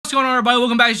What's going on, everybody?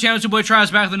 Welcome back to the channel. It's your boy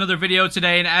Travis back with another video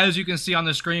today, and as you can see on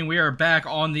the screen, we are back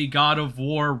on the God of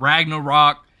War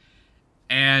Ragnarok.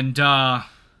 And yeah,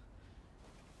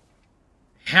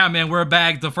 man, we're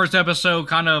back. The first episode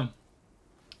kind of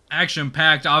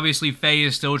action-packed. Obviously, Faye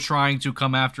is still trying to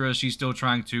come after us. She's still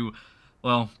trying to,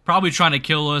 well, probably trying to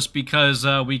kill us because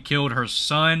we killed her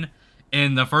son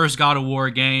in the first God of War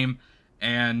game.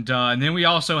 And then we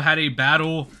also had a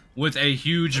battle with a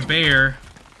huge bear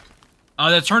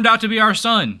that turned out to be our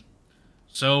son.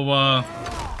 So,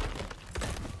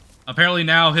 apparently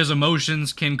now his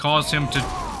emotions can cause him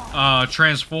to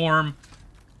transform.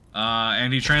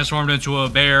 And he transformed into a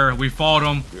bear. We fought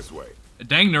him. This way.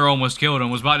 Dang near almost killed him.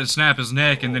 Was about to snap his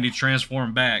neck, and then he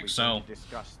transformed back. So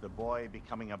Discuss the boy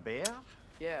becoming a bear?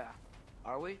 Yeah.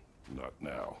 Are we? Not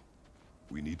now.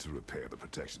 We need to repair the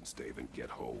protection stave and get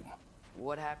home.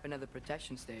 What happened to the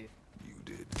protection stave? You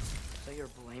did. So you're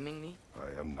blaming me?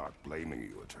 I am not blaming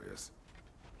you, Atreus.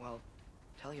 Well,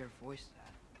 tell your voice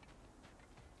that.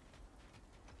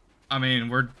 I mean,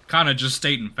 we're kind of just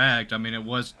stating fact. I mean, it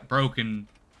was broken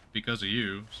because of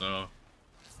you, so.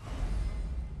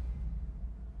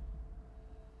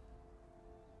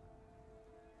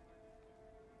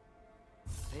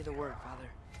 Say the word, Father.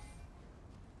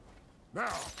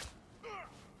 Now!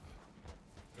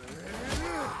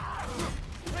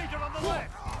 Legion on the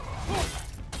left!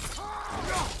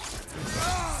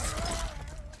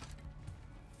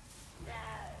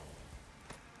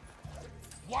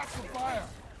 Watch the fire!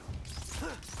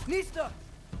 Nista!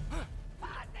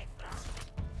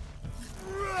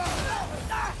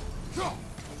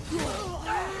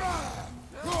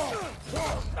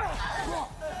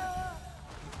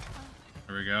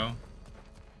 There we go.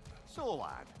 So,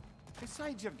 lad,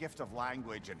 besides your gift of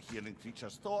language and hearing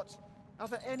creatures' thoughts, are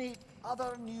there any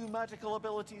other new magical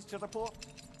abilities to report?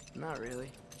 Not really.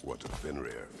 What of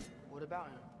Fenrir? What about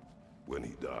him? When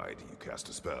he died, you cast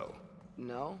a spell.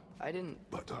 No, I didn't.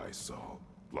 But I saw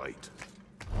light.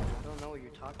 I don't know what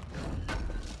you're talking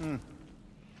about.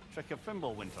 Trick of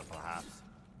Fimbulwinter, perhaps?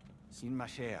 Seen my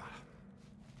share.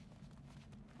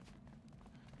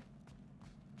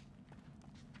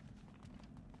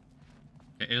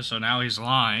 Okay, so now he's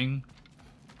lying.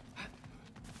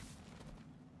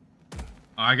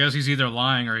 I guess he's either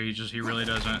lying or he really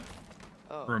doesn't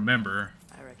remember.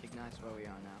 I recognize where we are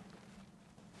now.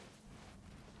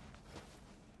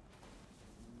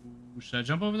 Should I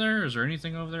jump over there? Is there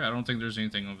anything over there? I don't think there's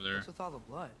anything over there. What's with all the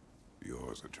blood?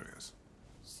 Yours, Atreus.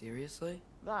 Seriously?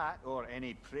 That, or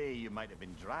any prey you might have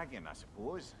been dragging, I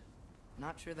suppose.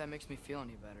 Not sure that makes me feel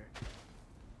any better.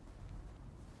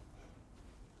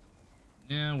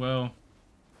 Yeah, well.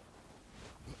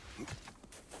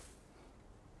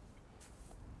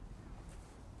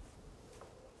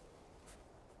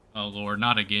 Oh Lord,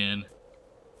 not again.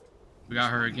 We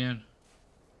got her again.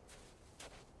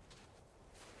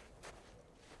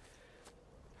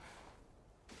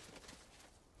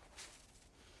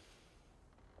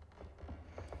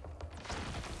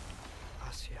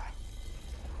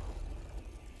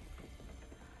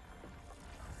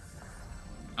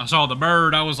 I saw the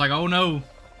bird, I was like, oh no.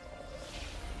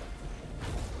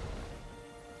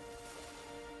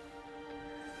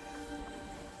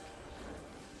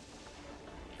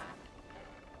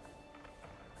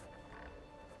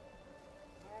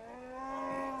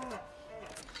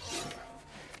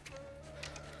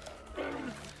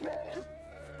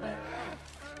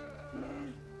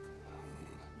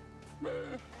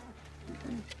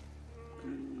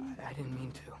 I didn't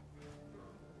mean to.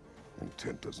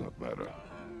 Intent does not matter.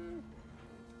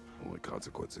 Only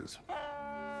consequences.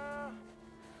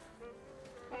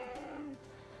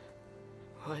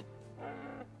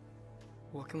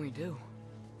 What can we do?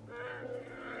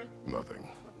 Nothing.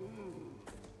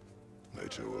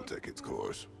 Nature will take its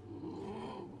course.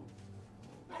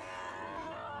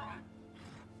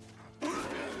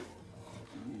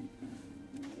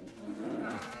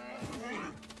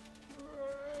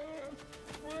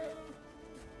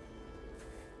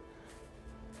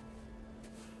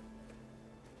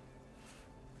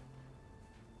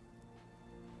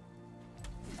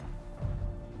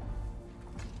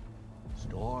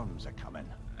 Storms are coming.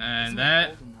 And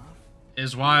that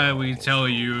is why we tell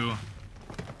you.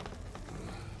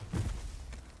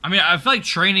 I mean, I feel like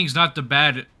training's not the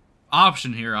bad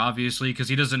option here, obviously, because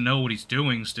he doesn't know what he's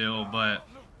doing still, but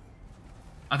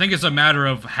I think it's a matter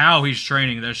of how he's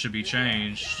training that should be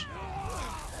changed.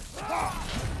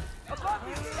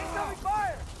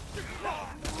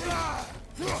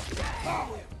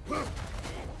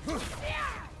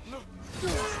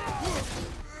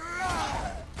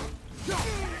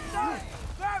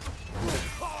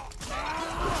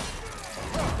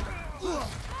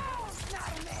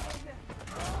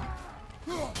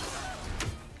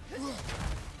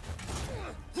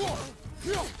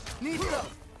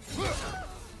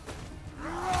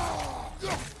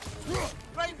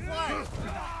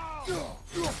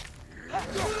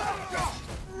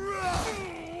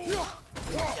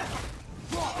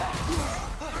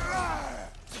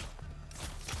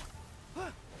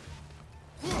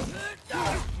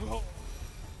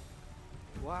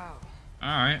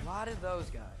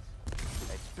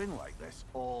 been like this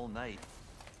all night.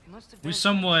 It must have We been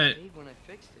somewhat- when I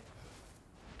fixed it.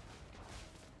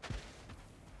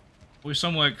 We're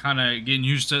somewhat kind of getting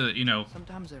used to, you know,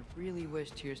 Sometimes I really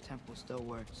wish Tyr's temple still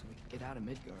worked so we could get out of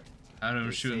Midgard. Adam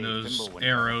They shooting say those Fimbulwinter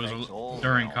arrows affects all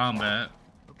during realms. combat.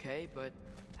 Okay, but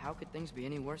how could things be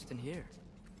any worse than here?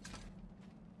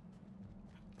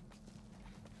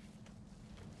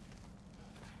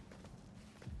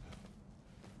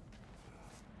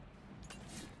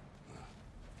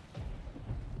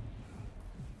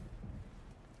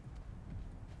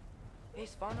 Hey,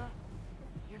 Svanna,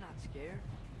 you're not scared.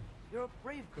 You're a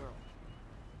brave girl.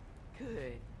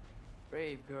 Good.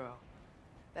 Brave girl.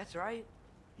 That's right.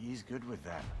 He's good with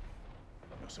them.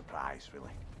 No surprise,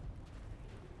 really.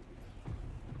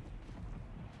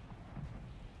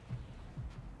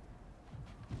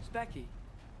 Specky,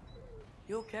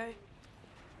 you okay?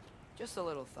 Just a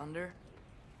little thunder.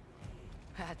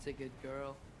 That's a good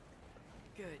girl.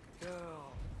 Good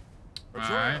girl.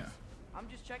 Alright. I'm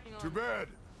just checking on... To bed.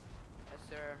 Yes,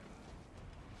 sir.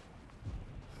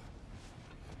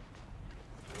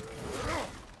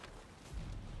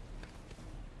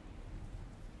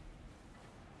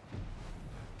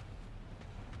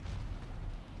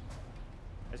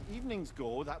 As evenings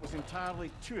go, that was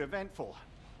entirely too eventful.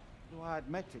 Though I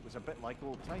admit it was a bit like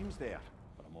old times there,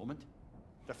 for a moment.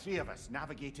 The three of us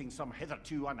navigating some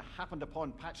hitherto unhappened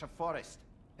upon patch of forest.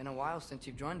 Been a while since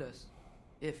you've joined us.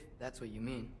 If that's what you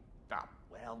mean. Ah,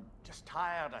 well, just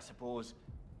tired, I suppose.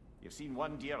 You've seen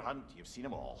one deer hunt, you've seen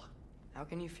them all. How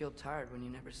can you feel tired when you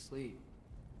never sleep?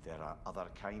 There are other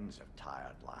kinds of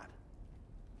tired, lad.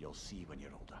 You'll see when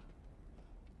you're older.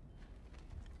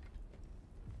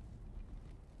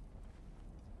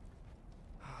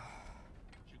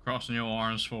 Crossing your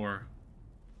arms for.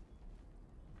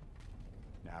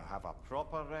 Now have a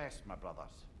proper rest, my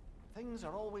brothers. Things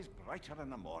are always brighter in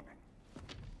the morning.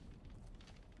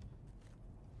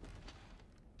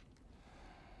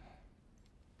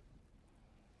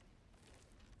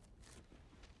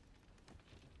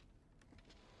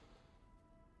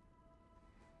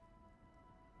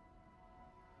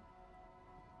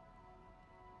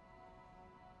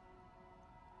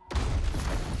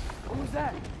 What was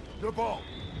that? The ball.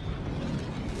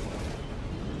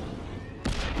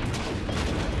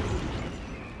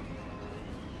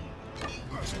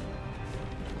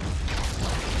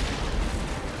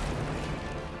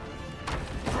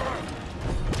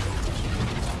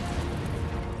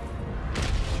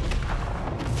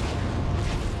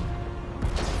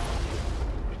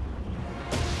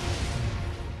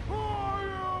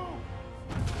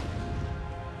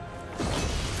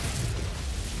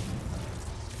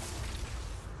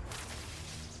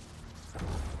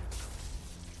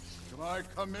 Can I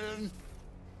come in?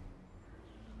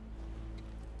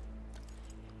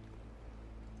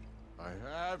 I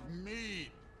have meat.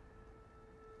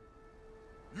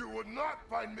 You would not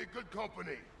find me good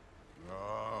company.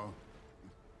 No.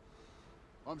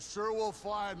 I'm sure we'll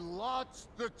find lots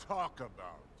to talk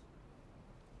about.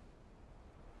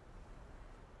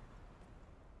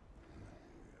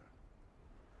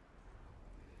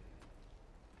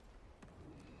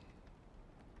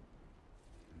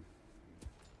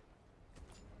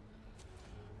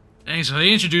 Dang, so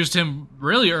they introduced him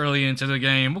really early into the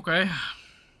game. Okay.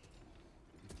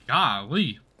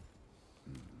 Golly.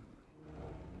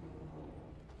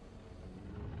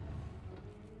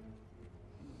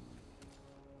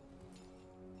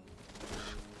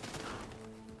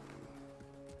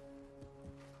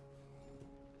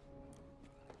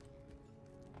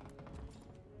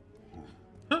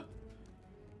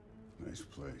 Nice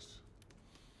place.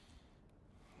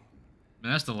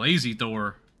 Man, that's the lazy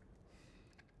Thor.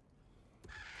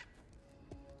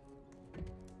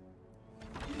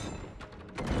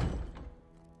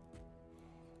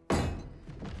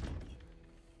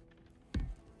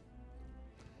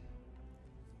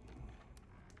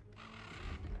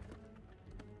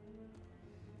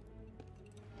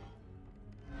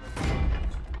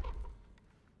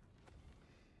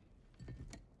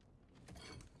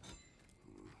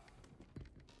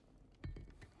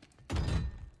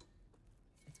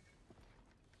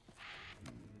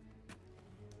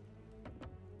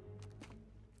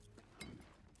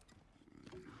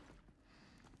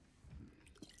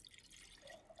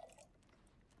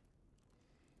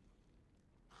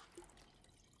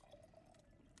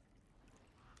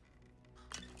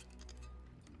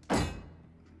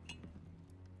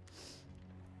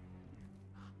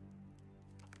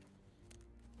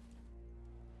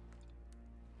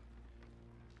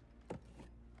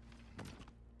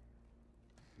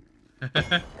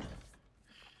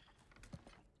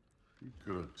 You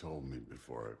could have told me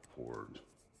before I poured.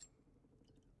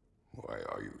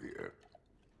 are you here?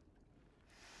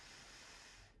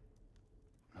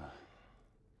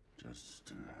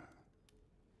 Just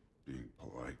being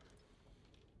polite.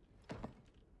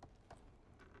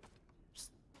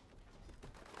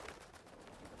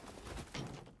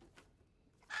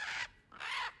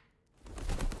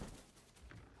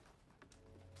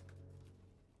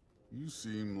 You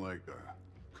seem like a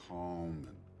calm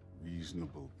and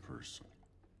reasonable person.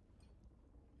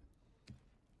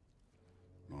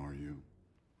 Are you?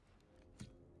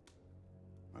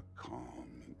 A calm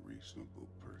and reasonable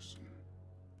person.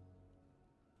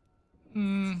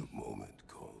 The moment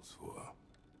calls for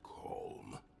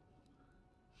calm.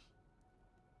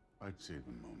 I'd say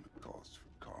the moment calls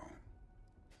for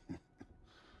calm.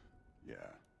 Yeah.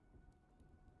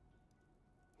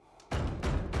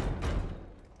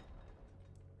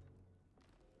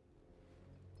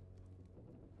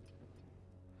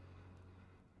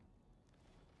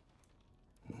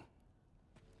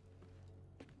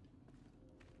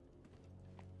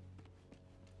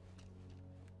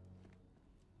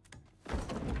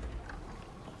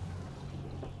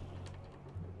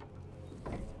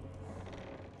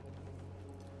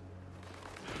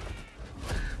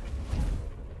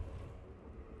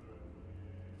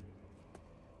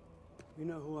 You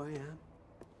know who I am?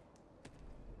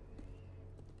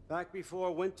 Back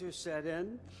before winter set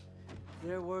in,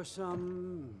 there were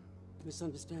some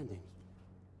misunderstandings.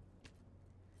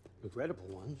 Regrettable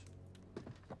ones.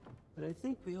 But I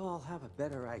think we all have a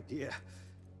better idea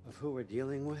of who we're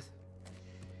dealing with.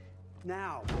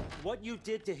 Now, what you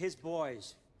did to his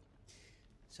boys.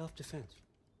 Self-defense.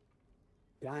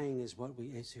 Dying is what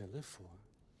we Aesir live for.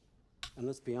 And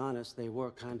let's be honest, they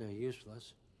were kinda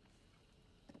useless.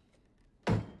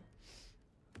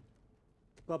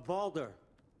 But Baldur,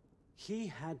 he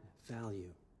had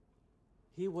value.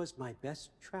 He was my best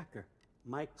tracker,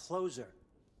 my closer.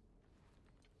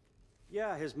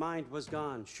 Yeah, his mind was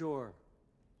gone, sure.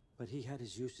 But he had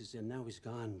his uses, and now he's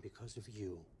gone because of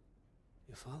you.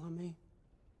 You follow me?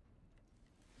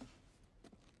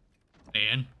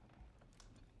 And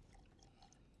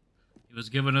he was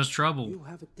giving us trouble. You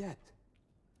have a debt.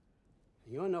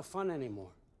 You're no fun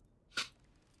anymore.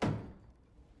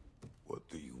 What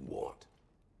do you want?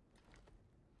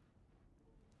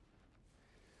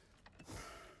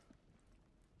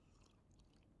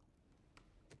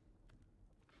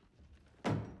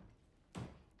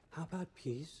 How about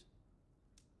peace?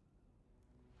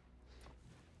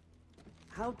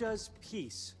 How does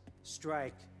peace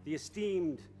strike the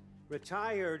esteemed,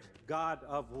 retired God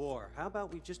of War? How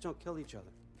about we just don't kill each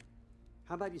other?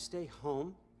 How about you stay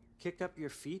home, kick up your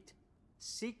feet,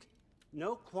 seek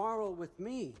no quarrel with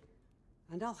me,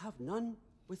 and I'll have none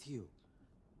with you.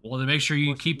 Well, then make sure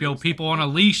you keep your people on a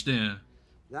leash then.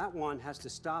 That one has to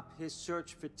stop his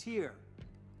search for Tyr.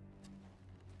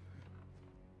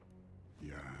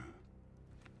 Yeah.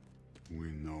 We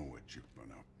know what you've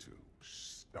been up to.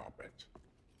 Stop it.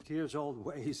 Tyr's old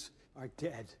ways are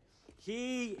dead.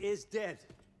 He is dead.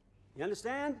 You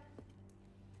understand?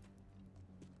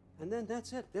 And then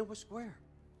that's it. Then we're square.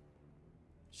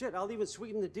 Shit, I'll even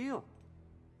sweeten the deal.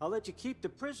 I'll let you keep the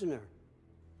prisoner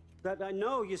that I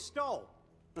know you stole.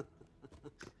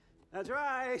 That's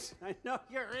right. I know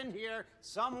you're in here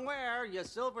somewhere, you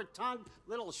silver-tongued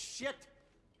little shit.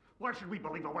 Why should we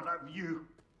believe a word out of you?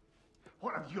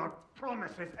 What have your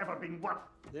promises ever been worth?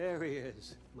 There he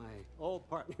is, my old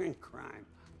partner in crime.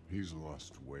 He's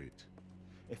lost weight.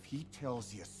 If he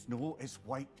tells you snow is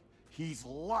white, he's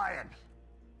lying.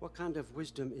 What kind of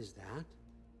wisdom is that?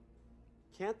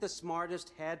 Can't the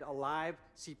smartest head alive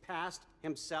see past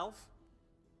himself?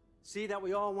 See that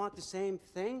we all want the same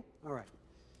thing? All right.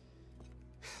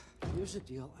 Here's a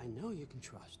deal I know you can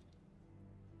trust.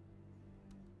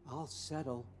 I'll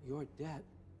settle your debt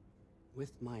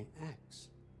with my ex.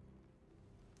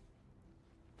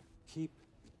 Keep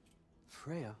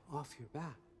Freya off your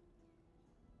back.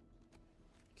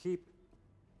 Keep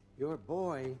your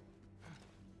boy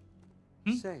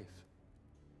safe.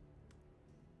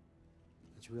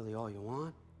 That's really all you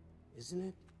want, isn't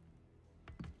it?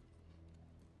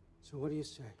 So what do you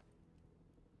say?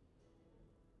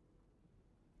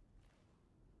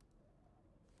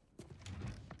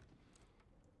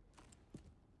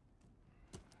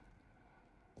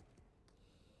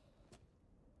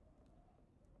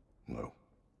 No.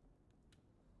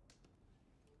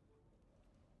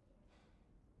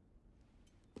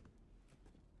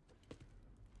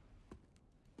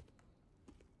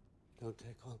 Don't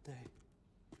take all day.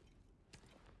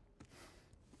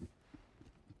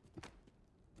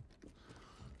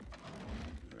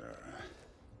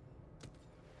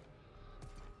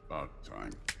 About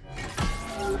time.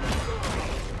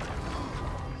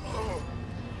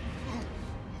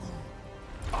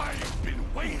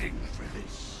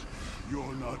 this.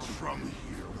 You're not from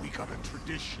here. We got a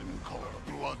tradition called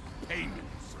blood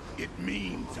payments. It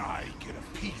means I get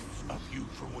a piece of you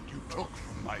for what you took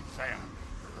from my family.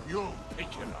 You'll pick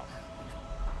it up.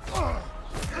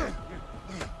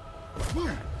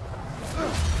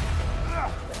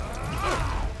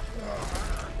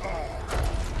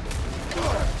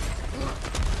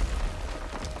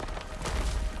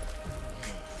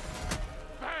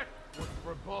 That was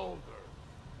for Boulder.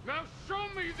 Now show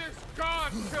me this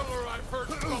god killer I've heard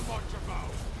so much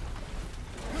about.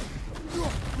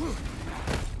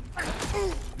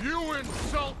 You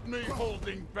insult me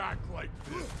holding back like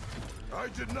this. I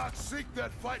did not seek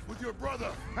that fight with your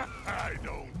brother. I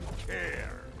don't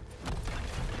care.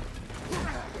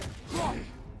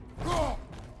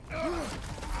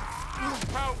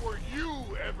 How were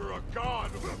you ever a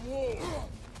god of war?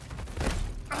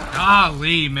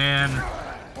 Golly, man.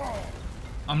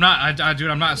 I'm not, dude,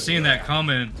 I'm not seeing that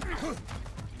coming.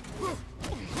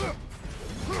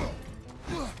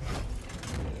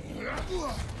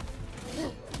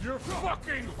 You're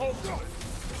fucking hopeless.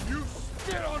 You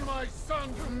spit on my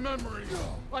son's memory.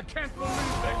 I can't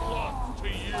believe they lost to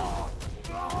you.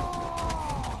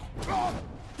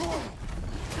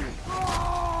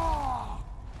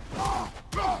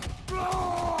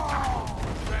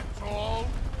 That's all?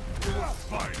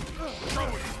 Fine. Show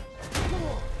it.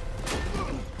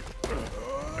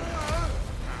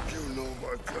 You know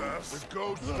my past. The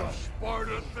ghost of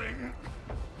Sparta thing?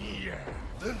 Yeah.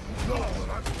 Then you know what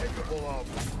I'm capable of.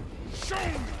 Show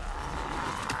me!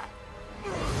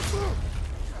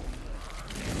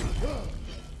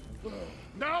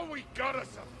 Now we got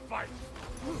us a fight.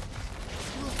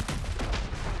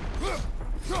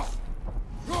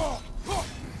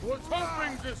 Was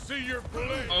hoping to see your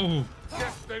blade. Oh.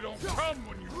 Guess they don't come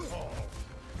when you call.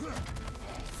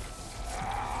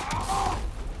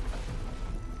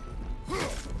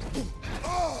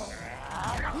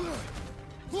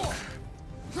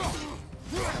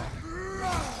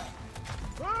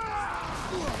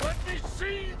 Let me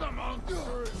see the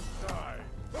monster inside.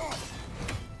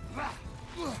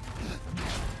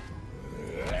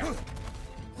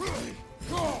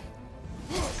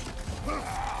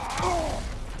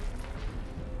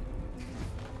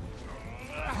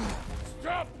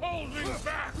 Stop holding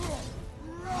back!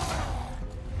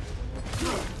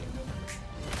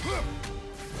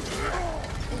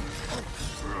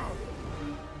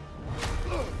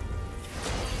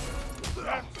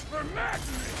 That's for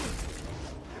madness!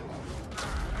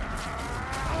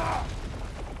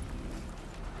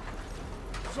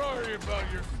 Sorry about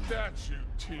your statue,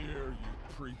 Tyr, you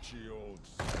preachy old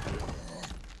stick.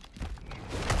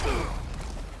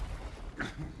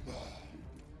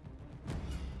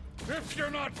 If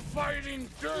you're not fighting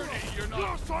dirty, you're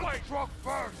not fighting. Struck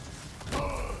first.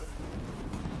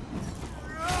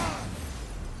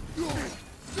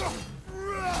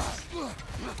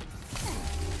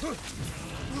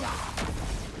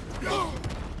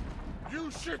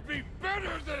 You should be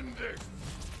better than this.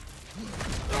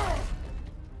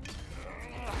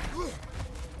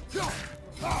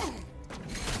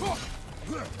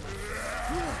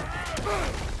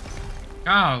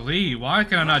 Golly, why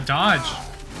can I not dodge?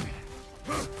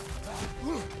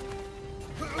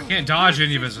 I can't dodge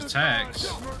any of his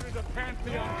attacks. Murdered a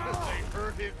pantheon 'cause they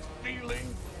hurt his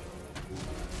feelings.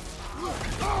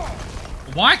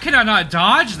 Why can I not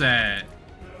dodge that?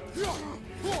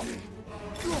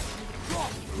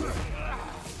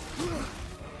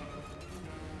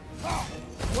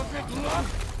 Was it luck?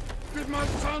 Did my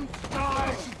son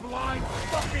die blind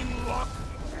fucking luck?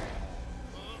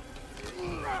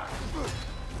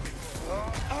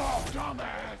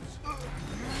 Dumbass!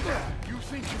 You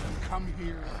think you can come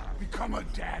here, become a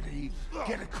daddy,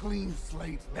 get a clean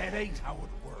slate? That ain't how it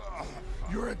works.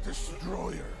 You're a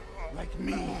destroyer, like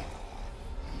me.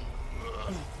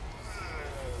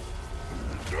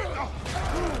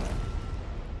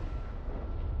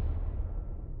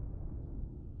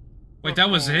 Wait, that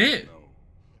was it?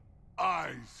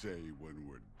 I say when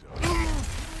we're done.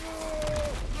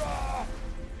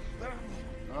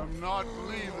 I'm not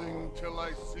leaving till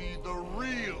I see the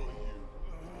real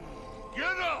you.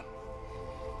 Get up!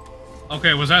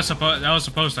 Okay, was that was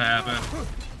supposed to happen?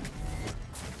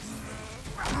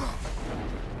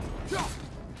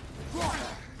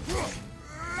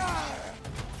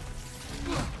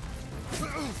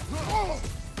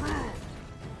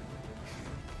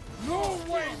 No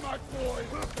way my boy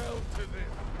fell to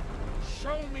this.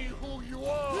 Show me who you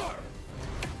are.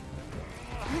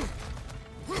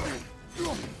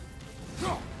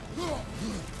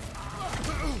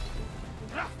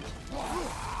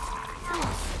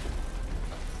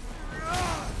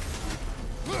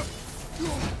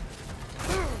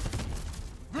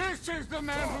 the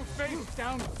man who faced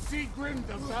down Sigrun,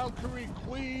 the Valkyrie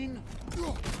Queen?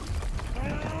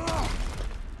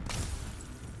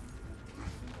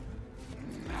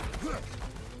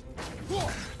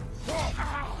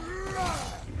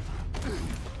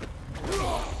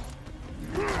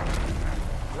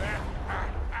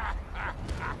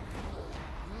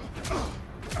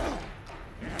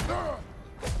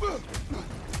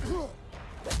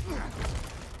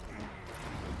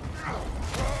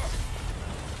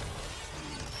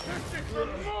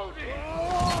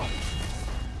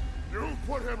 You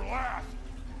put him last,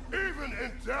 even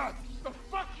in death. The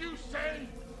fuck you say?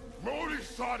 Modi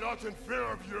sought out in fear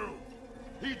of you.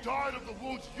 He died of the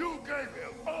wounds you gave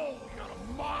him. Oh, we got a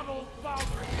model father.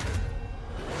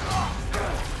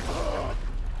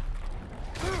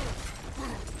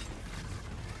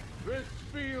 This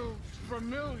feels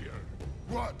familiar.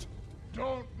 What?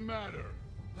 Don't matter.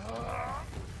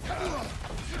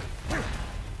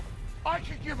 I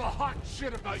could give a hot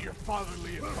shit about your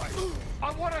fatherly advice.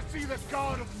 I want to see the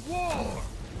God of War.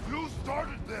 You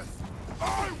started this.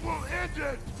 I will end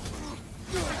it.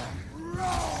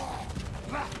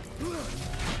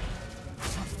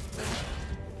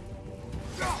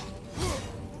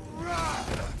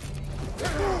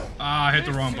 Ah, I hit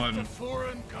the wrong button. The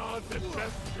foreign god that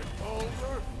best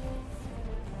revolver.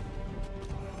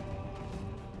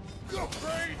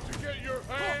 Afraid to get your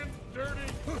hands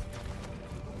dirty?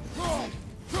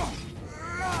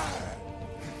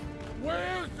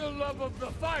 Where's the love of the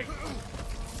fight?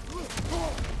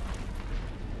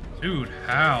 Dude,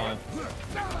 how?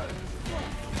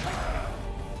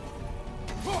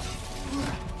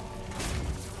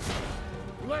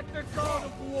 Let the God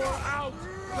of War out!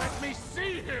 Let me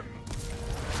see him!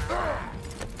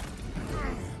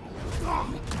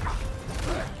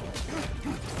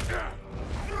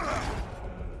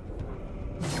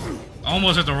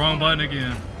 Almost hit the wrong button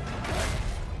again.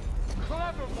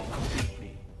 Clever one.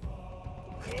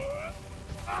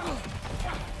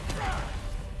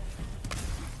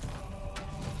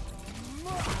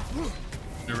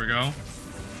 There we go.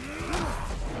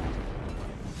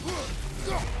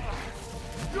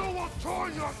 You will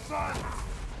turn your son.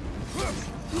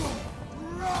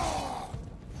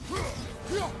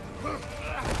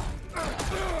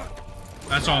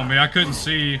 That's on me. I couldn't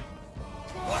see.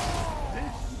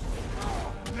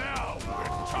 Now we're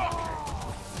talking.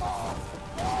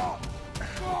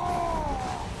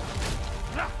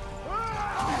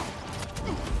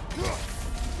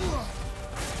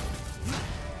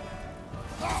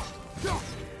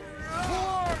 Who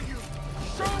are you?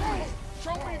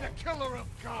 Show me the killer of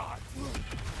God.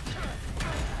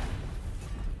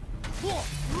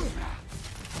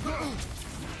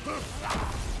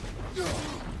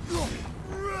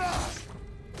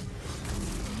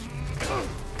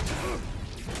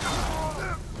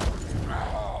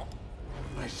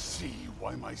 I see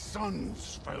why my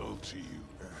sons fell to you.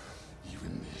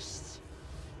 Even this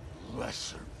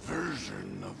lesser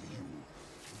version of you.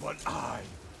 But I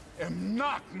am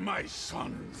not my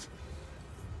sons.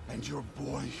 And your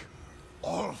boy,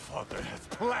 Allfather, has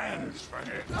plans for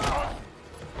him.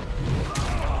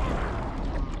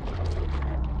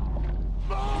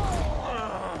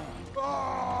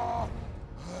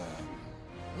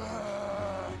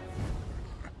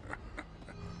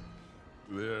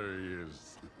 There he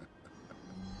is.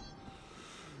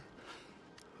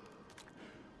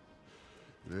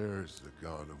 There's the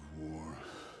God of War.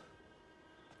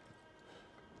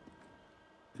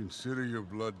 Consider your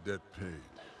blood debt paid.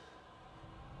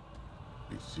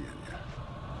 Be seeing ya.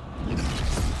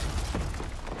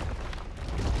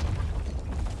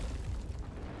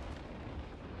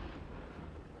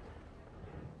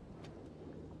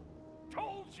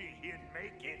 Told you he'd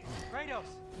make it. Kratos,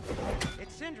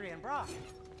 it's Sindri and Brock.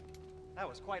 That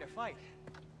was quite a fight.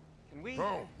 Can we?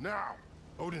 Oh, now.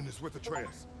 Odin is with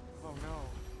Atreus. Oh no.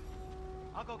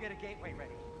 I'll go get a gateway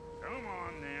ready. Come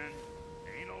on then.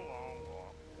 Ain't a long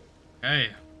walk.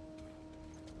 Hey.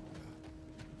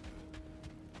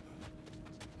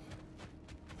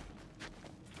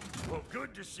 Well,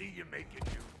 good to see you making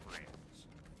new friends.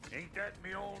 Ain't that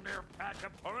me old there pack a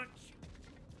punch?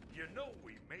 You know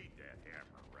we made that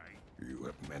hammer, right? You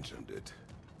have mentioned it.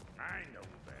 I know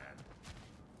that.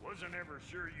 Wasn't ever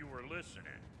sure you were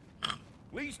listening.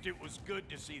 Least it was good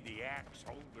to see the axe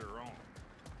hold their own.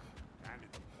 Kind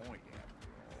of the point,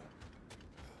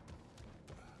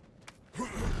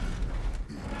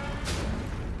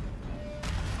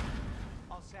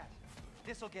 All set.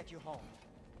 This'll get you home.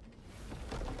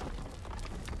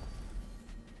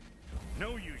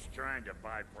 No use trying to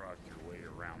bifrost your way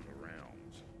around the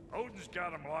realms. Odin's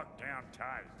got them locked down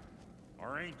tight.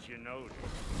 Or ain't you noticed?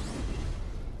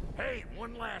 Hey,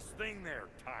 one last thing there,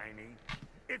 Tiny.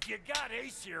 If you got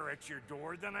Aesir at your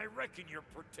door, then I reckon your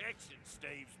protection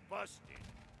stave's busted.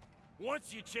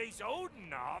 Once you chase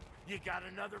Odin off, you got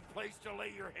another place to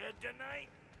lay your head tonight?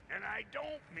 And I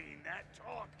don't mean that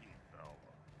talking, fella.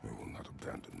 I will not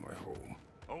abandon my home.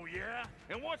 Oh yeah?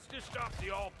 And what's to stop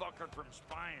the all-fucker from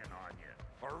spying on you?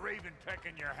 Or Raven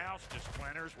pecking your house to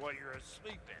splinters while you're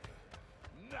asleep in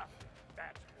it? Nothing,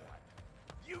 that's what.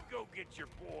 You go get your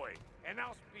boy, and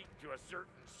I'll speak to a certain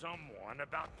someone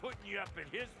about putting you up at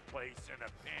his place in a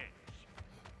pinch.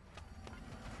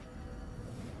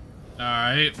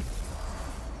 Alright.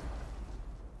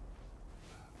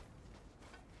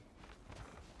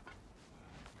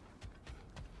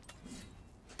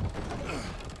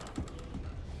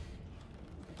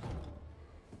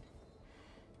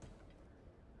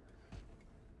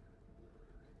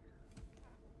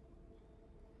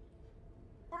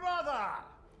 Brother!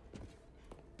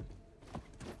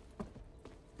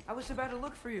 I was about to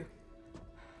look for you.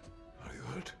 Are you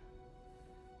hurt?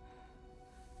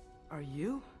 Are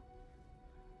you?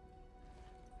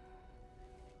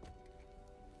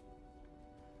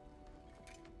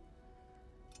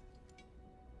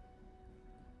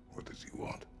 What does he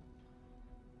want?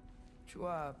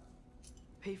 To,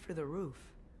 pay for the roof.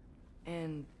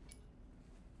 And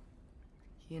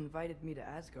he invited me to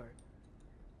Asgard.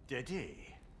 Did he?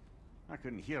 I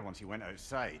couldn't hear once he went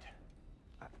outside.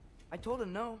 I told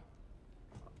him no.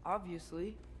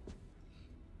 Obviously.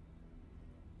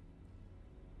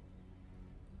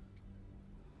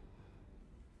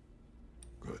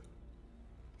 Good.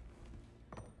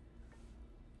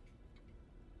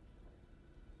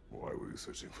 Why were you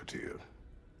searching for Tyr?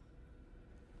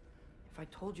 If I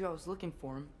told you I was looking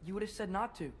for him, you would have said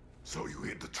not to. So you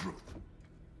hid the truth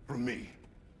from me.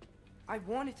 I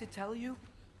wanted to tell you.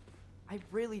 I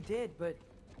really did, but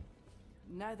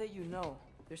now that you know,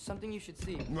 there's something you should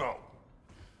see. No.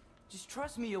 Just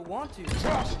trust me, you'll want to.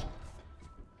 Trust!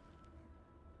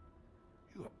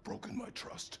 You have broken my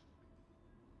trust.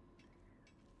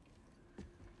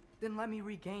 Then let me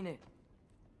regain it.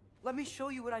 Let me show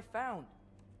you what I found.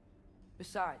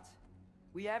 Besides,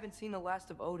 we haven't seen the last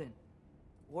of Odin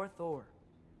or Thor.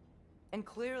 And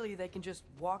clearly they can just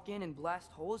walk in and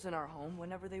blast holes in our home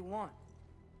whenever they want.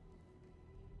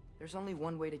 There's only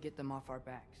one way to get them off our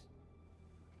backs.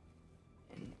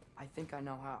 And I think I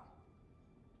know how.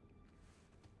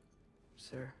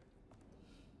 Sir.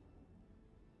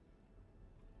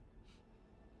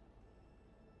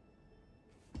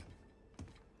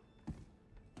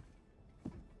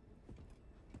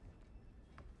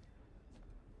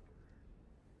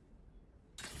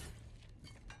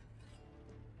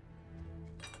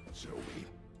 Shall we?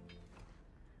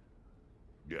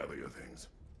 Gather your things.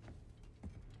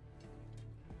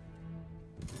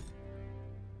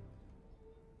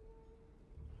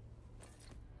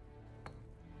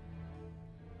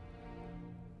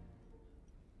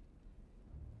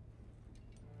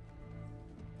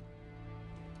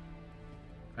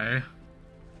 Okay.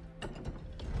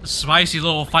 A spicy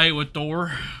little fight with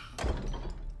Thor.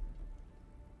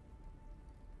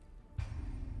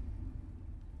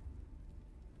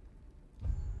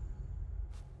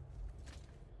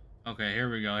 Okay, here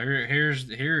we go.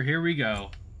 Here we go.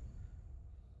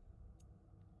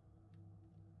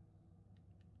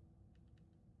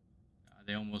 God,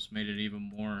 they almost made it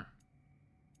even more.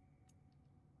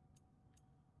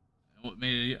 What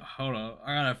made it? Hold on,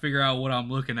 I gotta figure out what I'm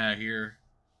looking at here.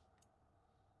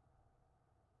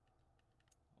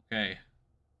 Okay.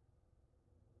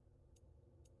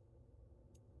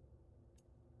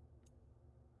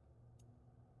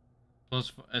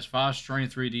 Plus as 5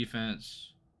 strength, 3 defense.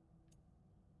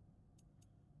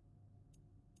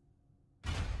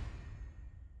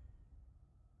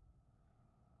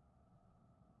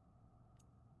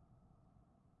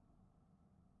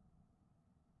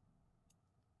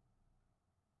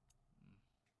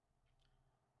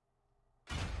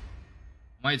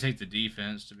 Might take the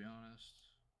defense, to be honest.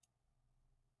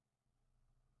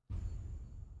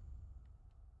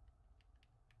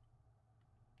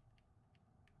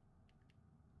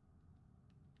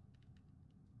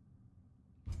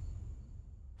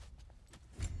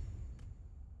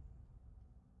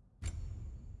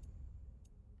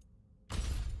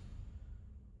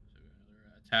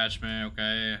 Attachment,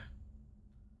 okay.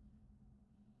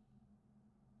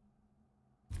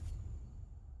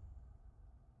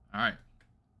 All right.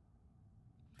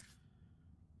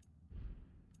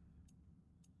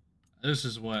 This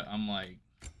is what I'm like.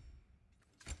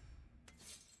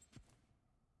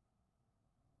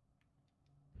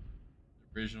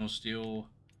 Original Steel,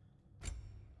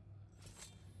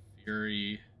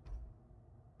 Fury.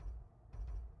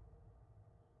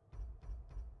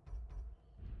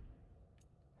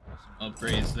 Some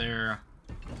upgrades there.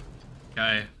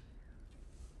 Okay.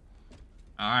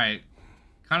 Alright.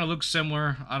 Kind of looks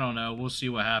similar. I don't know. We'll see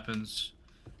what happens.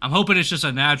 I'm hoping it's just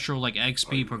a natural, like,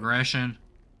 XP progression.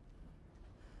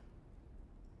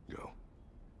 Go.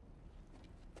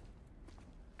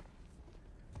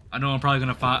 I know I'm probably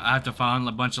gonna have to find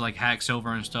a bunch of, like, hack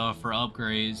silver and stuff for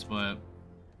upgrades, but...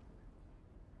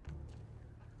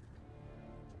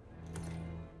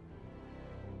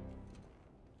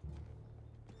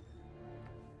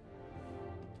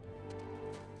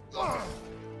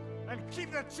 And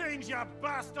keep the change, you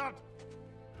bastard!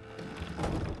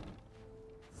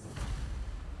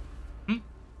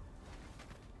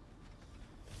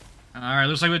 Alright,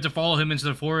 looks like we have to follow him into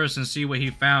the forest and see what he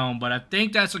found, but I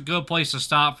think that's a good place to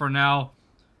stop for now.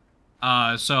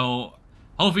 So,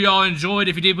 hopefully y'all enjoyed.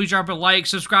 If you did, please drop a like,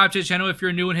 subscribe to the channel if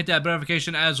you're new, and hit that bell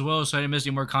notification as well so I didn't miss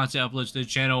any more content uploads to the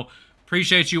channel.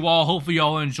 Appreciate you all. Hopefully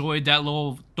y'all enjoyed that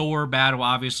little Thor battle.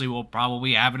 Obviously, we'll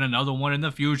probably have another one in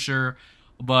the future.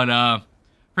 But,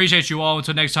 appreciate you all.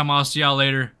 Until next time, I'll see y'all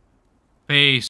later. Peace.